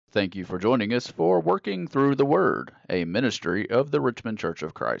Thank you for joining us for Working Through the Word, a ministry of the Richmond Church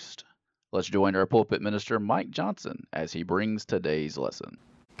of Christ. Let's join our pulpit minister, Mike Johnson, as he brings today's lesson.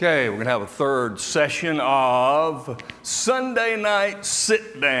 Okay, we're going to have a third session of Sunday Night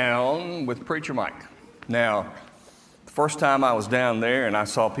Sit Down with Preacher Mike. Now, the first time I was down there and I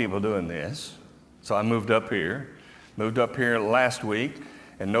saw people doing this, so I moved up here last week,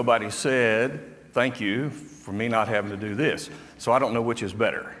 and nobody said, thank you for me not having to do this. So I don't know which is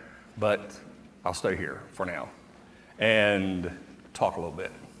better, but I'll stay here for now and talk a little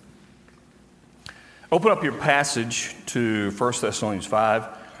bit. Open up your passage to 1 Thessalonians 5.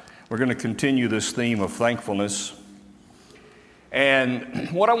 We're going to continue this theme of thankfulness.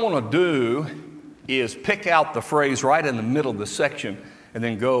 And what I want to do is pick out the phrase right in the middle of the section and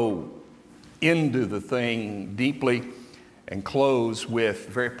then go into the thing deeply and close with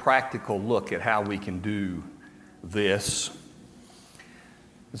a very practical look at how we can do this.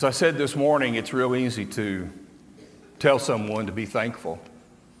 As I said this morning, it's real easy to tell someone to be thankful.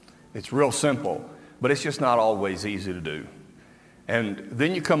 It's real simple, but it's just not always easy to do. And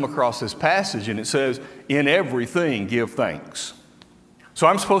then you come across this passage and it says, in everything give thanks. So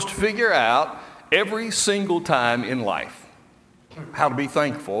I'm supposed to figure out every single time in life how to be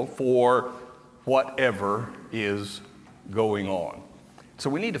thankful for whatever is going on. So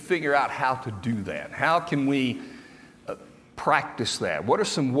we need to figure out how to do that. How can we practice that? What are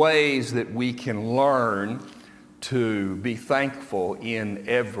some ways that we can learn to be thankful in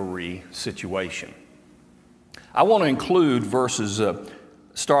every situation? I want to include verses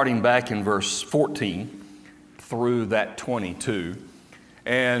starting back in verse 14 through that 22.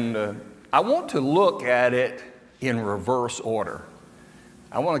 And I want to look at it in reverse order.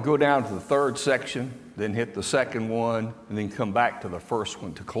 I want to go down to the third section, then hit the second one, and then come back to the first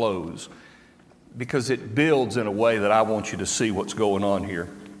one to close, because it builds in a way that I want you to see what's going on here.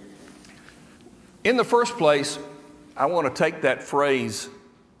 In the first place, I want to take that phrase,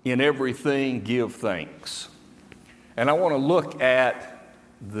 in everything give thanks. And I want to look at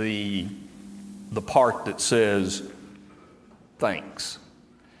the part that says thanks.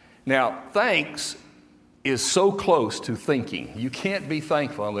 Now, thanks is so close to thinking. You can't be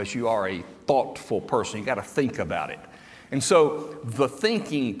thankful unless you are a thoughtful person. You got to think about it. And so the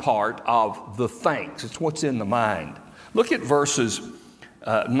thinking part of the thanks, it's what's in the mind. Look at verses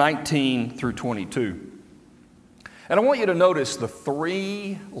 19 through 22. And I want you to notice the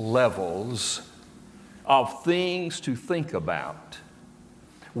three levels of things to think about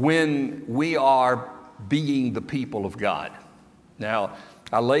when we are being the people of God. Now,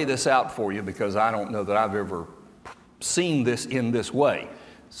 I lay this out for you because I don't know that I've ever seen this in this way.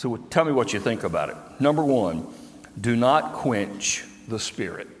 So tell me what you think about it. Number one, do not quench the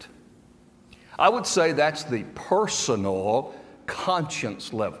Spirit. I would say that's the personal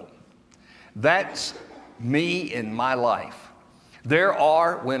conscience level. That's me in my life. There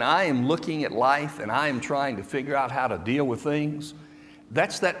are, when I am looking at life and I am trying to figure out how to deal with things,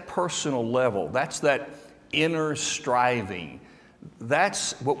 that's that personal level. That's that inner striving.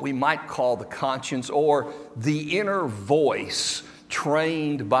 That's what we might call the conscience, or the inner voice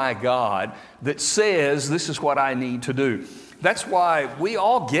trained by God that says, this is what I need to do. That's why we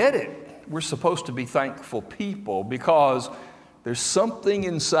all get it. We're supposed to be thankful people because there's something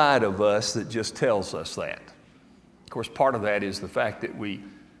inside of us that just tells us that. Of course, part of that is the fact that we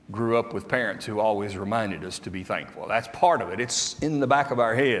grew up with parents who always reminded us to be thankful. That's part of it. It's in the back of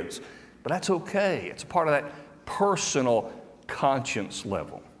our heads. But that's okay. It's a part of that personal conscience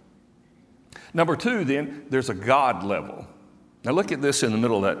level. Number two, then, there's a God level. Now look at this in the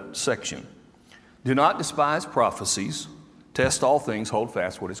middle of that section. Do not despise prophecies. Test all things. Hold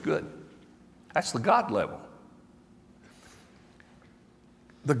fast what is good. That's the God level.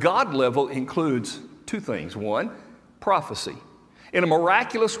 The God level includes two things. One, prophecy. In a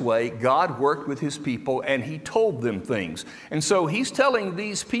miraculous way, God worked with his people and he told them things. And so he's telling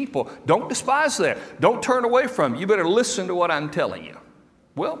these people, don't despise that. Don't turn away from it. You better listen to what I'm telling you.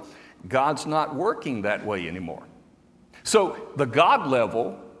 Well, God's not working that way anymore. So the God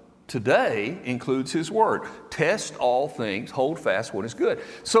level today includes his word. Test all things, hold fast what is good.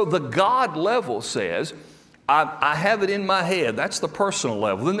 So the God level says, I have it in my head. That's the personal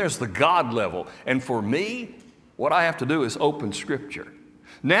level. Then there's the God level. And for me, what I have to do is open Scripture.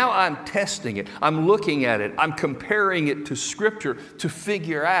 Now I'm testing it. I'm looking at it. I'm comparing it to Scripture to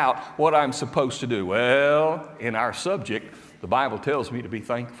figure out what I'm supposed to do. Well, in our subject, the Bible tells me to be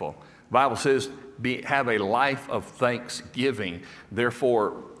thankful. The Bible says have a life of thanksgiving.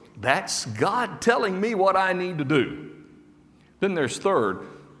 Therefore, that's God telling me what I need to do. Then there's third,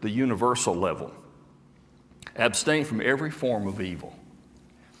 the universal level. Abstain from every form of evil.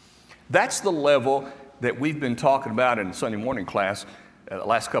 That's the level that we've been talking about in Sunday morning class the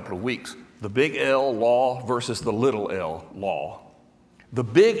last couple of weeks. The big L law versus the little l law. The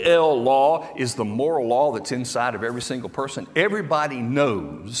big L law is the moral law that's inside of every single person. Everybody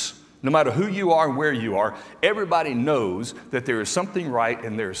knows, no matter who you are and where you are, everybody knows that there is something right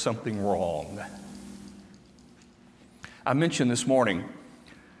and there is something wrong. I mentioned this morning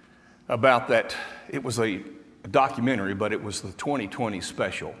about that. It was a documentary, but it was the 2020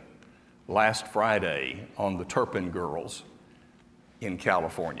 special last Friday on the Turpin girls in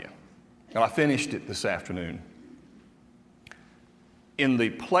California. And I finished it this afternoon. In the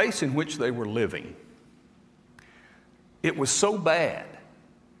place in which they were living, it was so bad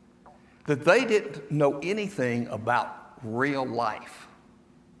that they didn't know anything about real life.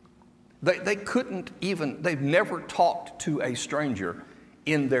 They couldn't even, they've never talked to a stranger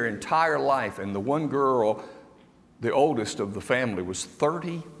in their entire life. And the one girl, the oldest of the family, was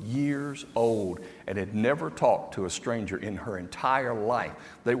 30 years old and had never talked to a stranger in her entire life.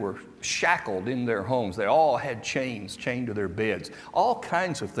 They were shackled in their homes. They all had chains chained to their beds, all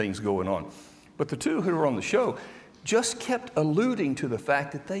kinds of things going on. But the two who were on the show just kept alluding to the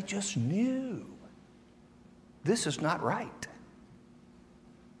fact that they just knew this is not right.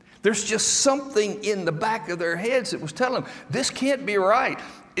 There's just something in the back of their heads that was telling them, this can't be right.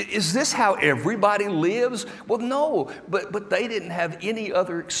 Is this how everybody lives? Well, no, but they didn't have any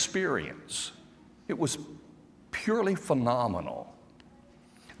other experience. It was purely phenomenal.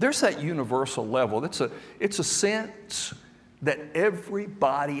 There's that universal level. It's a sense that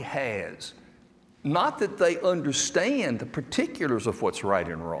everybody has. Not that they understand the particulars of what's right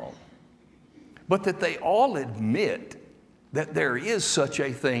and wrong, but that they all admit that there is such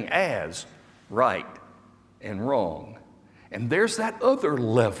a thing as right and wrong. And there's that other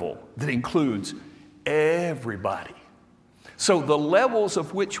level that includes everybody. So the levels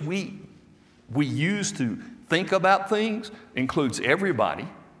of which we use to think about things includes everybody.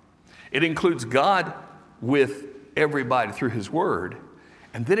 It includes God with everybody through His Word.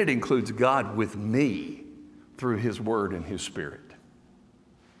 And then it includes God with me through His Word and His Spirit.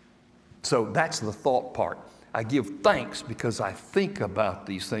 So that's the thought part. I give thanks because I think about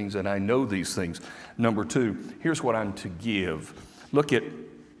these things and I know these things. Number two, here's what I'm to give. Look at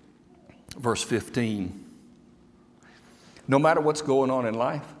verse 15. No matter what's going on in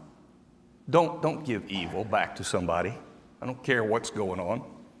life, don't give evil back to somebody. I don't care what's going on.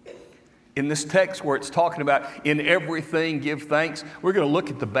 In this text where it's talking about in everything give thanks, we're going to look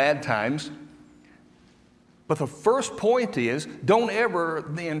at the bad times. But the first point is, don't ever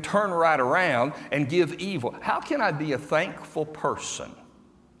then turn right around and give evil. How can I be a thankful person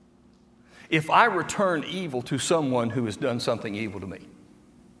if I return evil to someone who has done something evil to me?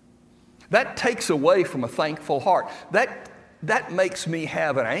 That takes away from a thankful heart. That makes me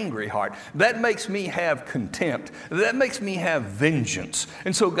have an angry heart. That makes me have contempt. That makes me have vengeance.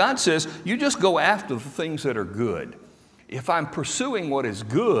 And so God says, you just go after the things that are good. If I'm pursuing what is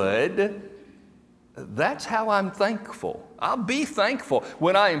good, that's how I'm thankful. I'll be thankful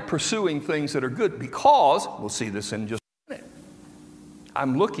when I am pursuing things that are good because, we'll see this in just a minute,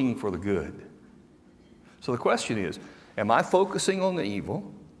 I'm looking for the good. So the question is, am I focusing on the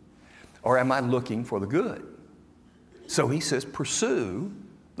evil or am I looking for the good? So he says, pursue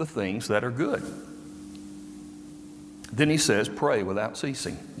the things that are good. Then he says, pray without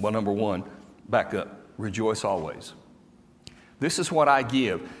ceasing. Well, number one, back up, rejoice always. This is what I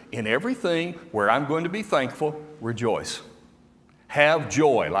give. In everything where I'm going to be thankful, rejoice. Have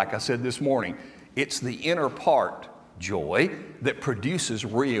joy, like I said this morning. It's the inner part, joy, that produces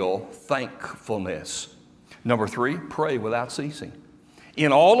real thankfulness. Number three, pray without ceasing.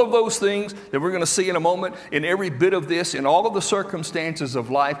 In all of those things that we're going to see in a moment, in every bit of this, in all of the circumstances of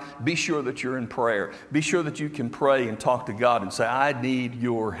life, be sure that you're in prayer. Be sure that you can pray and talk to God and say, I need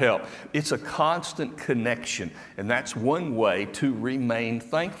your help. It's a constant connection, and that's one way to remain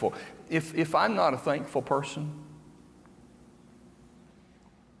thankful. If I'm not a thankful person,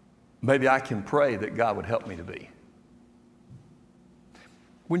 maybe I can pray that God would help me to be.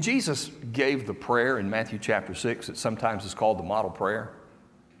 When Jesus gave the prayer in Matthew chapter 6, it sometimes is called the model prayer.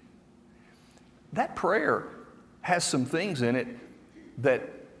 That prayer has some things in it that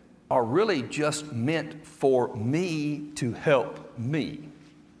are really just meant for me to help me.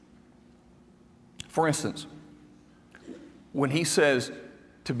 For instance, when he says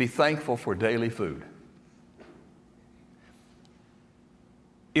to be thankful for daily food,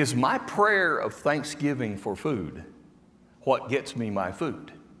 is my prayer of thanksgiving for food what gets me my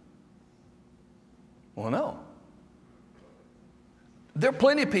food? Well, no. There are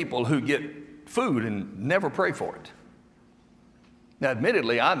plenty of people who get food and never pray for it. Now,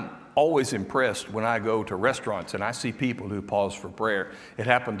 admittedly, I'm always impressed when I go to restaurants and I see people who pause for prayer. It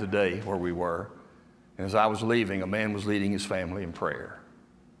happened today where we were. And as I was leaving, a man was leading his family in prayer.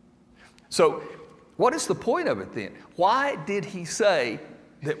 So, what is the point of it then? Why did he say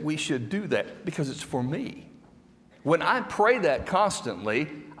that we should do that? Because it's for me. When I pray that constantly,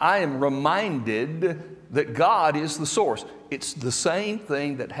 I am reminded that God is the source. It's the same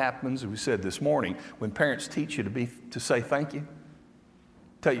thing that happens, as we said this morning, when parents teach you to say thank you.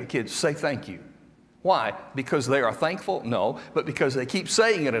 Tell your kids, say thank you. Why? Because they are thankful? No, but because they keep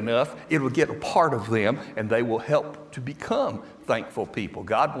saying it enough, it will get a part of them and they will help to become thankful people.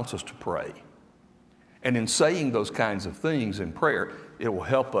 God wants us to pray. And in saying those kinds of things in prayer, it will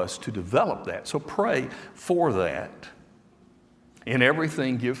help us to develop that. So pray for that. In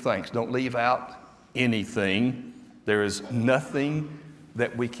everything, give thanks. Don't leave out anything. There is nothing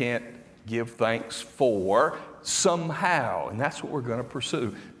that we can't give thanks for somehow. And that's what we're going to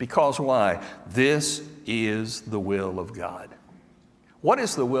pursue. Because why? This is the will of God. What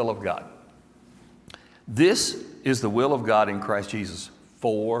is the will of God? This is the will of God in Christ Jesus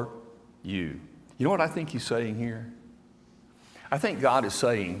for you. You know what I think he's saying here? I think God is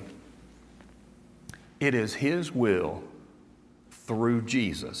saying it is his will through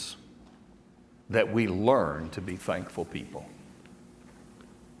Jesus that we learn to be thankful people.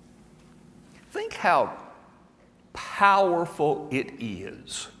 Think how powerful it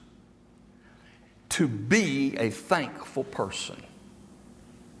is to be a thankful person.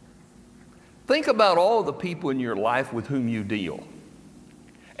 Think about all the people in your life with whom you deal.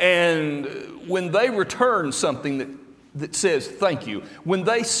 And when they return something that says thank you, when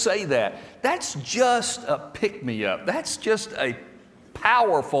they say that, that's just a pick-me-up. That's just a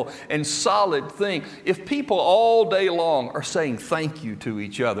powerful and solid thing. If people all day long are saying thank you to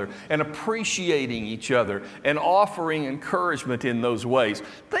each other and appreciating each other and offering encouragement in those ways,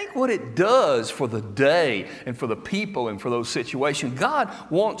 think what it does for the day and for the people and for those situations. God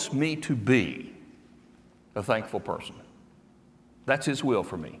wants me to be a thankful person. That's his will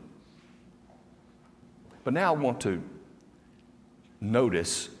for me. But now I want to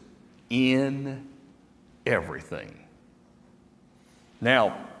notice in everything.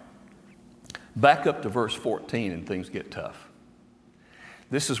 Now, back up to verse 14 and things get tough.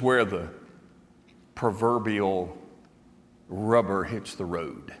 This is where the proverbial rubber hits the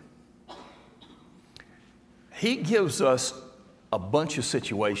road. He gives us a bunch of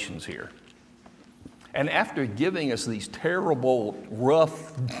situations here. And after giving us these terrible,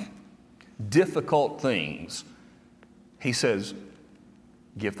 rough, difficult things, he says,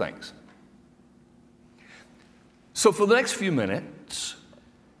 give thanks. So for the next few minutes,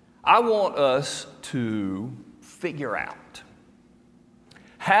 I want us to figure out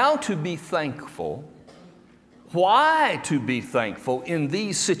how to be thankful, why to be thankful in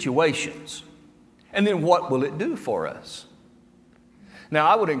these situations, and then what will it do for us? Now,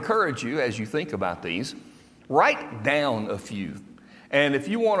 I would encourage you, as you think about these, write down a few. And if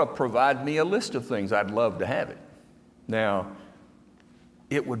you want to provide me a list of things, I'd love to have it. Now,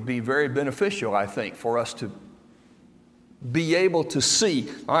 it would be very beneficial, I think, for us to be able to see,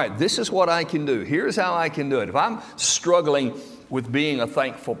 all right, this is what I can do. Here's how I can do it. If I'm struggling with being a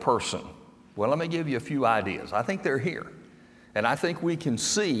thankful person, well, let me give you a few ideas. I think they're here. And I think we can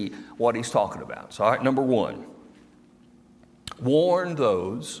see what he's talking about. So, all right, number one, warn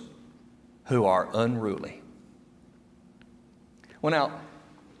those who are unruly. Well, now,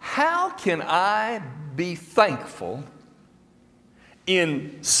 how can I be thankful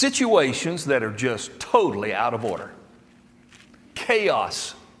in situations that are just totally out of order?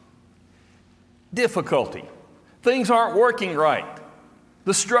 Chaos, difficulty, things aren't working right,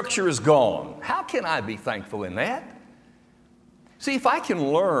 the structure is gone. How can I be thankful in that? See, if I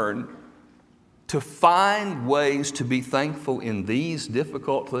can learn to find ways to be thankful in these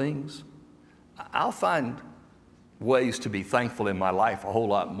difficult things, I'll find ways to be thankful in my life a whole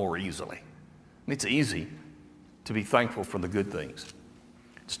lot more easily. It's easy to be thankful for the good things.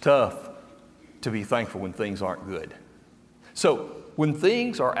 It's tough to be thankful when things aren't good. So when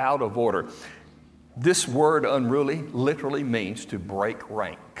things are out of order, this word unruly literally means to break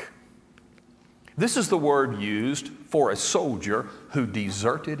rank. This is the word used for a soldier who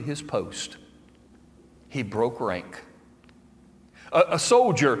deserted his post. He broke rank. A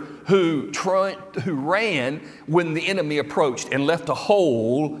soldier who ran when the enemy approached and left a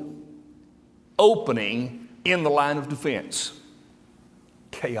hole opening in the line of defense.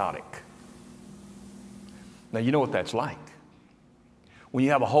 Chaotic. Now, you know what that's like. When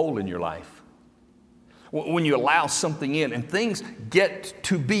you have a hole in your life, When you allow something in and things get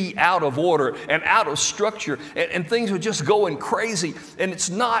to be out of order and out of structure and things are just going crazy and it's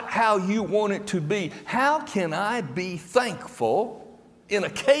not how you want it to be, how can I be thankful in a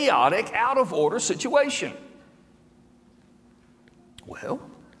chaotic, out of order situation? Well,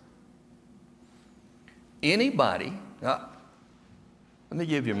 anybody, let me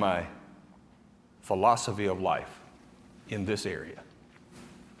give you my philosophy of life in this area.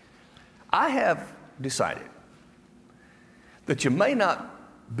 I have decided that you may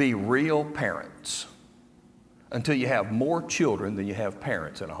not be real parents until you have more children than you have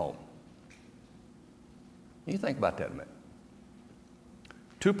parents in a home. You think about that a minute.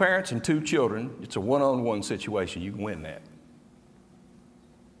 2 parents and 2 children, it's a one-on-one situation. You can win that.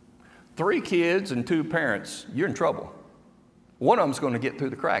 3 kids and 2 parents, you're in trouble. One of them's going to get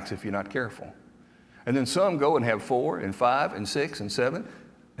through the cracks if you're not careful. And then some go and have 4 and 5 and 6 and 7,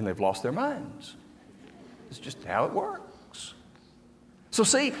 and they've lost their minds. It's just how it works. So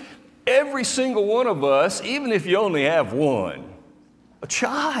see, every single one of us, even if you only have one, a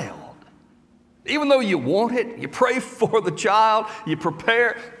child, even though you want it, you pray for the child, you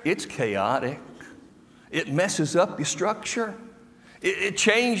prepare, it's chaotic. It messes up your structure. It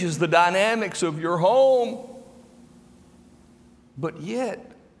changes the dynamics of your home. But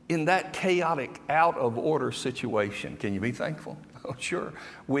yet, in that chaotic, out of order situation, can you be thankful? Oh, sure.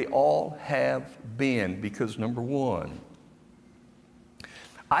 We all have been, because number one,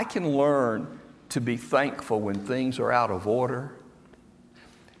 I can learn to be thankful when things are out of order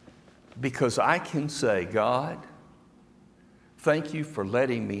because I can say, God, thank you for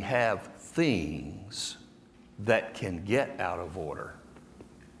letting me have things that can get out of order.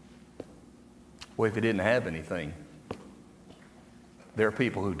 Well, if you didn't have anything, there are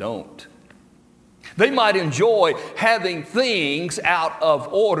people who don't. They might enjoy having things out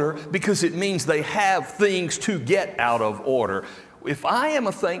of order because it means they have things to get out of order. If I am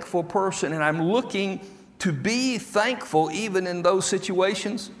a thankful person and I'm looking to be thankful even in those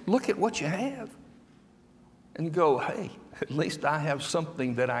situations, look at what you have and go, hey, at least I have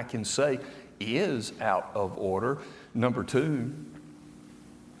something that I can say is out of order. Number 2,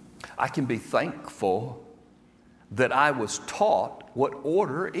 I can be thankful that I was taught what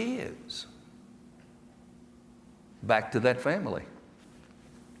order is. Back to that family.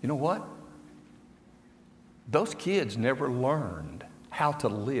 You know what? Those kids never learned how to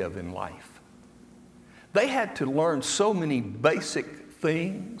live in life. They had to learn so many basic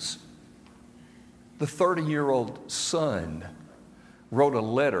things. The 30-year-old son wrote a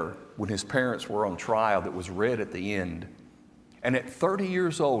letter when his parents were on trial that was read at the end. And at 30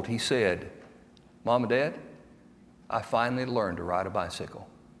 years old, he said, Mom and Dad, I finally learned to ride a bicycle.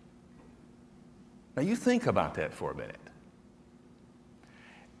 Now you think about that for a minute.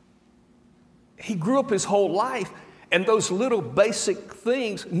 He grew up his whole life and those little basic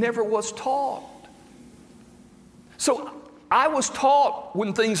things never was taught. So I was taught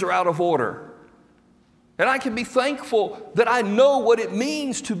when things are out of order. And I can be thankful that I know what it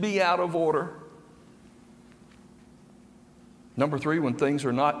means to be out of order. Number 3, when things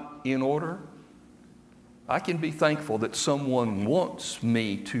are not in order, I can be thankful that someone wants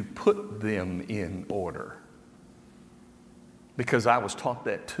me to put them in order. Because I was taught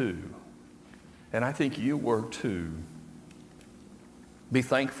that too. And I think you were too. Be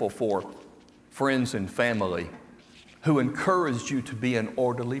thankful for friends and family who encouraged you to be an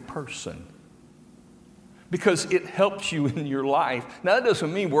orderly person. Because it helps you in your life. Now that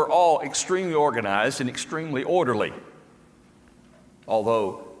doesn't mean we're all extremely organized and extremely orderly.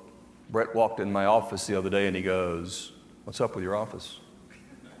 Although Brett walked in my office the other day and he goes, "What's up with your office?"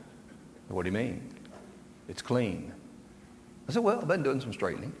 "What do you mean?" "It's clean." I said, "Well, I've been doing some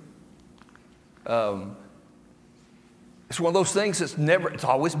straightening." It's one of those things that's it's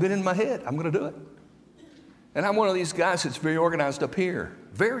always been in my head. I'm going to do it. And I'm one of these guys that's very organized up here,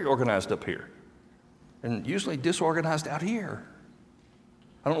 very organized up here, and usually disorganized out here.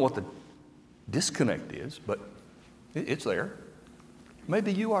 I don't know what the disconnect is, but it's there.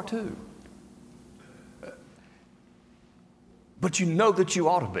 Maybe you are too. But you know that you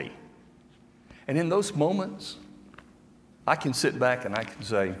ought to be. And in those moments, I can sit back and I can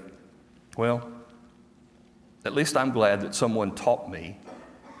say, well, at least I'm glad that someone taught me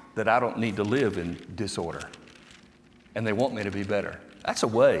that I don't need to live in disorder. And they want me to be better. That's a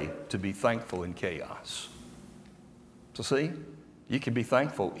way to be thankful in chaos. So see, you can be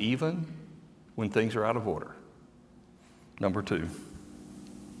thankful even when things are out of order. Number 2,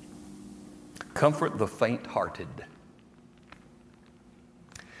 comfort the faint-hearted.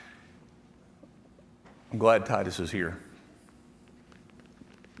 I'm glad Titus is here.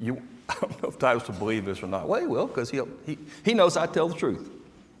 I don't know if Titus will believe this or not. Well, he will, because he knows I tell the truth.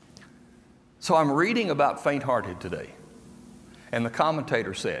 So I'm reading about faint-hearted today. And the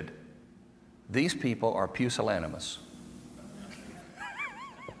commentator said, these people are pusillanimous.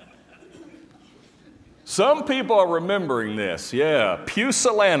 Some people are remembering this. Yeah,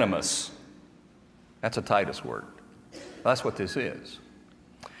 pusillanimous. That's a Titus word. That's what this is.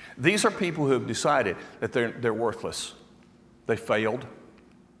 These are people who have decided that they're worthless. They failed.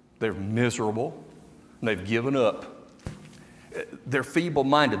 They're miserable. And they've given up. They're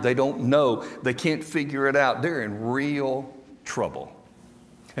feeble-minded. They don't know. They can't figure it out. They're in real trouble.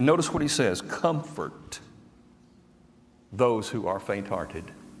 And notice what he says, comfort those who are faint-hearted.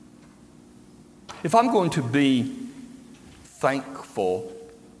 If I'm going to be thankful,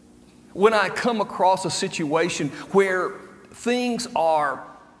 when I come across a situation where things are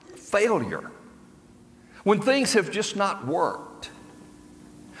failure, when things have just not worked,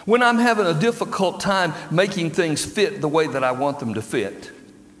 when I'm having a difficult time making things fit the way that I want them to fit,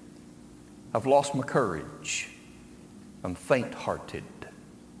 I've lost my courage. I'm faint-hearted.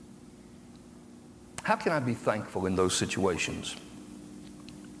 How can I be thankful in those situations?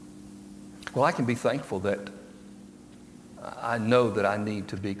 Well, I can be thankful that I know that I need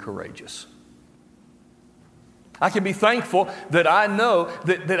to be courageous. I can be thankful that I know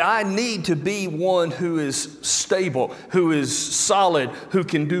that I need to be one who is stable, who is solid, who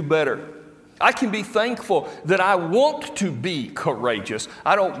can do better. I can be thankful that I want to be courageous.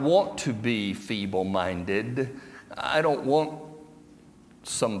 I don't want to be feeble-minded. I don't want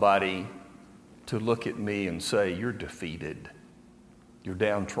somebody to look at me and say, you're defeated, you're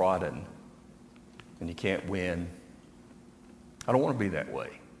downtrodden, and you can't win. I don't want to be that way.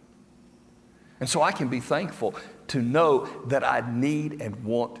 And so I can be thankful to know that I need and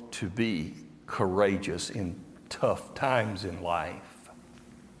want to be courageous in tough times in life.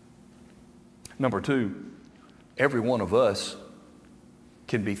 Number two, every one of us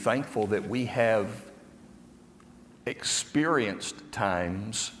can be thankful that we have experienced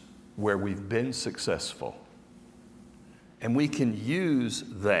times where we've been successful. And we can use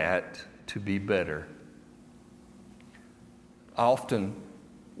that to be better. Often,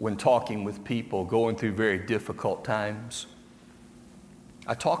 when talking with people going through very difficult times,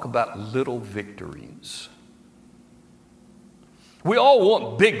 I talk about little victories. We all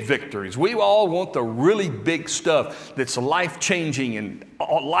want big victories. We all want the really big stuff that's life-changing and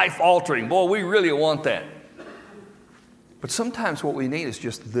life-altering. Boy, we really want that. But sometimes what we need is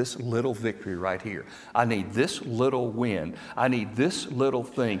just this little victory right here. I need this little win. I need this little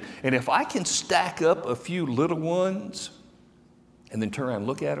thing. And if I can stack up a few little ones and then turn around and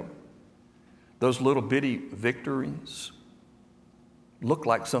look at them, those little bitty victories look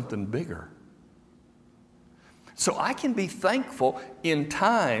like something bigger. So I can be thankful in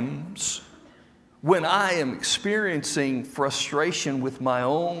times when I am experiencing frustration with my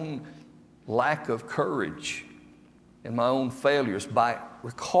own lack of courage and my own failures by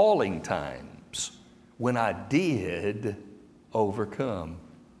recalling times when I did overcome,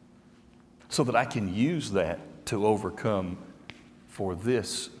 so that I can use that to overcome for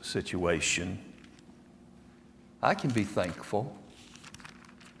this situation. I can be thankful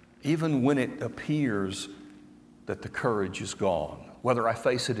even when it appears that the courage is gone, whether I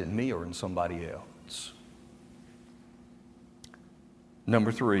face it in me or in somebody else.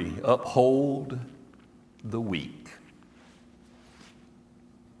 Number three, uphold the weak.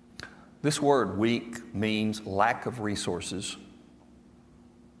 This word weak means lack of resources.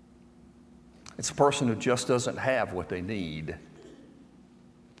 It's a person who just doesn't have what they need.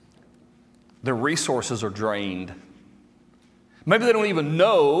 Their resources are drained. Maybe they don't even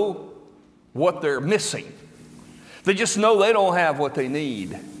know what they're missing. They just know they don't have what they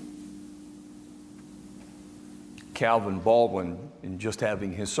need. Calvin Baldwin, in just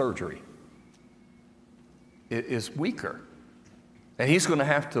having his surgery, is weaker. And he's going to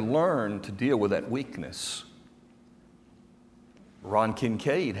have to learn to deal with that weakness. Ron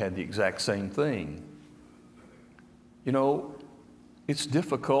Kincaid had the exact same thing. You know, it's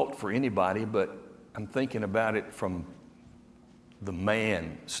difficult for anybody, but I'm thinking about it from the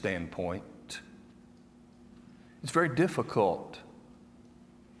man standpoint. It's very difficult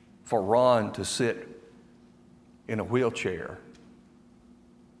for Ron to sit in a wheelchair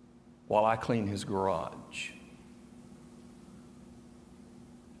while I clean his garage.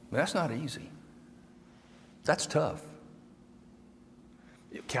 That's not easy. That's tough.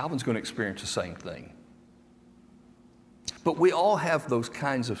 Calvin's going to experience the same thing. But we all have those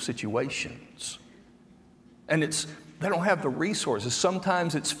kinds of situations. And they don't have the resources.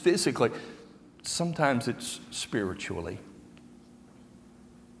 Sometimes it's physically, sometimes it's spiritually.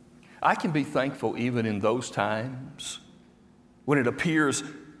 I can be thankful even in those times when it appears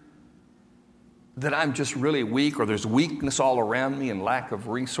that I'm just really weak or there's weakness all around me and lack of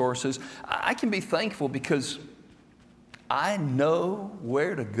resources. I can be thankful because I know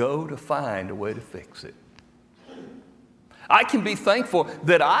where to go to find a way to fix it. I can be thankful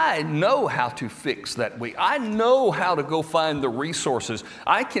that I know how to fix that weak. I know how to go find the resources.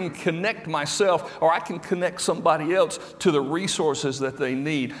 I can connect myself or I can connect somebody else to the resources that they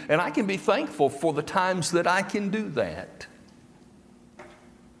need. And I can be thankful for the times that I can do that.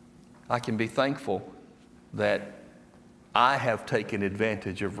 I can be thankful that I have taken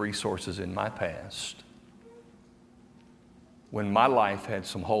advantage of resources in my past when my life had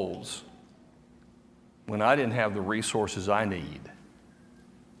some holes, when I didn't have the resources I need,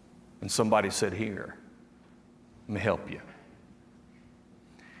 and somebody said, here, let me help you.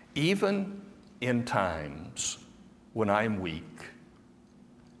 Even in times when I'm weak,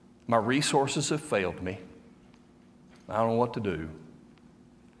 my resources have failed me, I don't know what to do,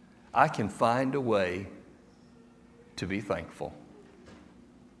 I can find a way to be thankful.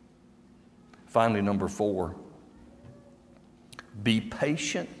 Finally, number 4, be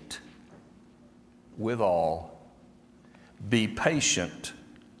patient with all. Be patient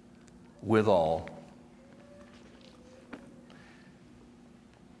with all.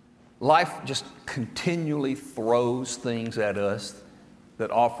 Life just continually throws things at us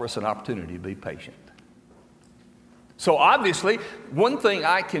that offer us an opportunity to be patient. So obviously, one thing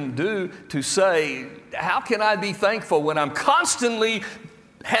I can do to say, how can I be thankful when I'm constantly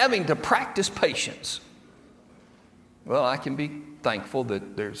having to practice patience? Well, I can be thankful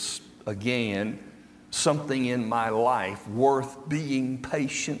that there's, again, something in my life worth being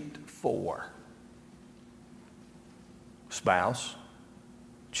patient for. Spouse,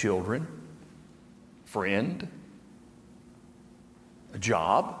 children, friend, a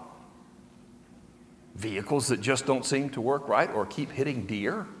job, vehicles that just don't seem to work right or keep hitting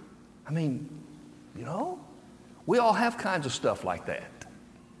deer. I mean, you know, we all have kinds of stuff like that.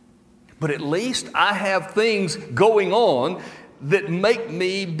 But at least I have things going on that make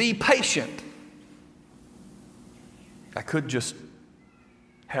me be patient. I could just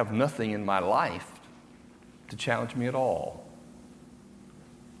have nothing in my life to challenge me at all.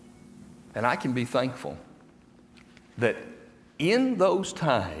 And I can be thankful that in those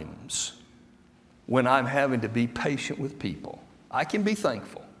times when I'm having to be patient with people, I can be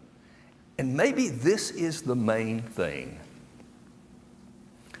thankful. And maybe this is the main thing.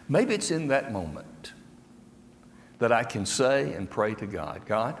 Maybe it's in that moment that I can say and pray to God,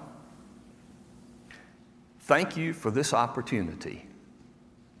 God, thank you for this opportunity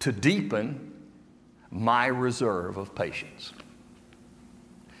to deepen my reserve of patience.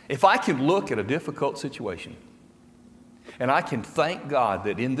 If I can look at a difficult situation and I can thank God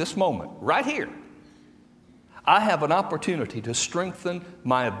that in this moment, right here, I have an opportunity to strengthen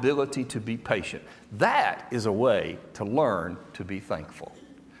my ability to be patient. That is a way to learn to be thankful.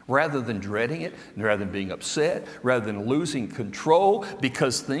 Rather than dreading it, and rather than being upset, rather than losing control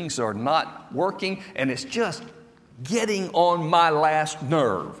because things are not working and it's just getting on my last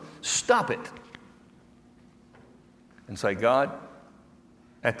nerve. Stop it. And say, God,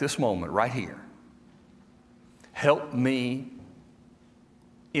 at this moment right here, help me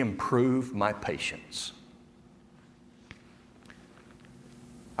improve my patience.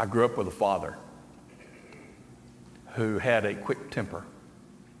 I grew up with a father who had a quick temper.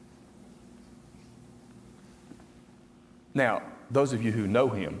 Now, those of you who know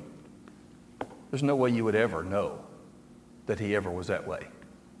him, there's no way you would ever know that he ever was that way.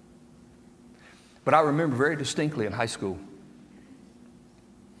 But I remember very distinctly in high school,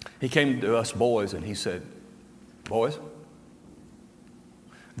 he came to us boys and he said, boys,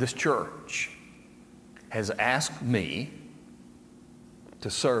 this church has asked me to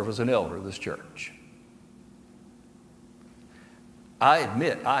serve as an elder of this church. I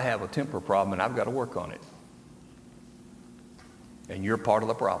admit I have a temper problem and I've got to work on it. And you're part of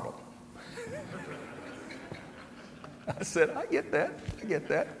the problem. I said, I get that.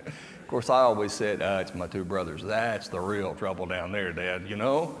 Of course, I always said, it's my two brothers. That's the real trouble down there, Dad, you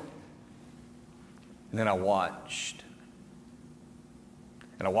know? And then I watched.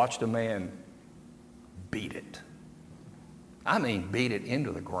 And I watched a man beat it. I mean, beat it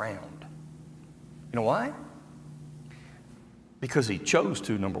into the ground. You know why? Because he chose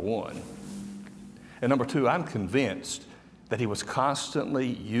to, number one. And number two, I'm convinced that he was constantly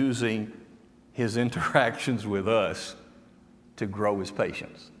using his interactions with us to grow his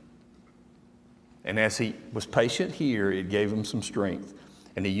patience. And as he was patient here, it gave him some strength.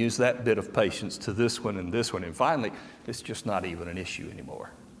 And he used that bit of patience to this one and this one. And finally, it's just not even an issue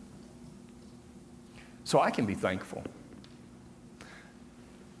anymore. So I can be thankful.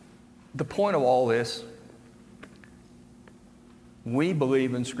 The point of all this, we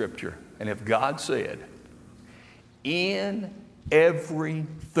believe in Scripture. And if God said, in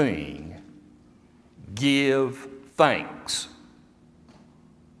everything, give thanks.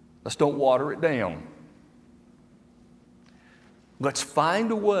 Let's don't water it down. Let's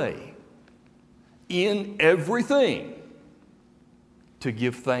find a way in everything to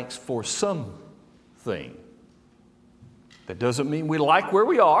give thanks for something. That doesn't mean we like where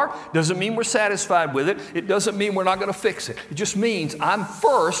we are. Doesn't mean we're satisfied with it. It doesn't mean we're not going to fix it. It just means I'm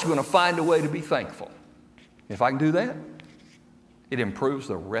first going to find a way to be thankful. If I can do that, it improves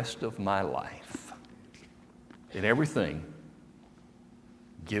the rest of my life. In everything,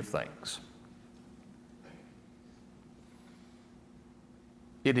 give thanks.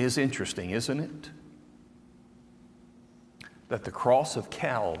 It is interesting, isn't it, that the cross of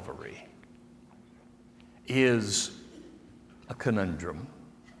Calvary is a conundrum.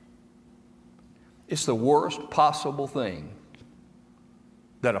 It's the worst possible thing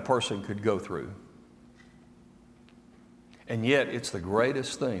that a person could go through. And yet, it's the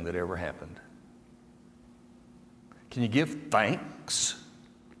greatest thing that ever happened. Can you give thanks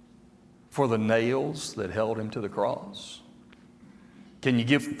for the nails that held him to the cross? Can you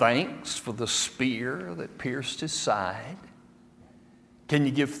give thanks for the spear that pierced his side? Can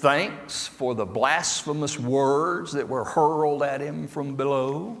you give thanks for the blasphemous words that were hurled at him from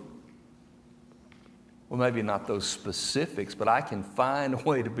below? Well, maybe not those specifics, but I can find a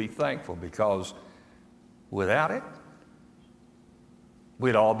way to be thankful, because without it,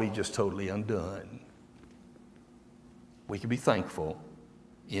 we'd all be just totally undone. We can be thankful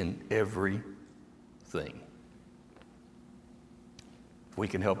in everything. If we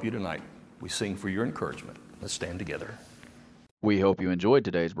can help you tonight, we sing for your encouragement. Let's stand together. We hope you enjoyed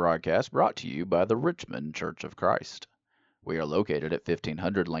today's broadcast, brought to you by the Richmond Church of Christ. We are located at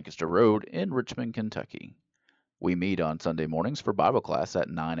 1500 Lancaster Road in Richmond, Kentucky. We meet on Sunday mornings for Bible class at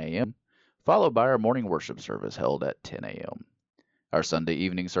 9 a.m., followed by our morning worship service held at 10 a.m. Our Sunday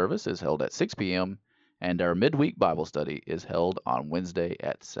evening service is held at 6 p.m., and our midweek Bible study is held on Wednesday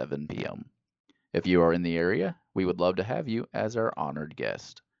at 7 p.m. If you are in the area, we would love to have you as our honored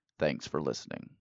guest. Thanks for listening.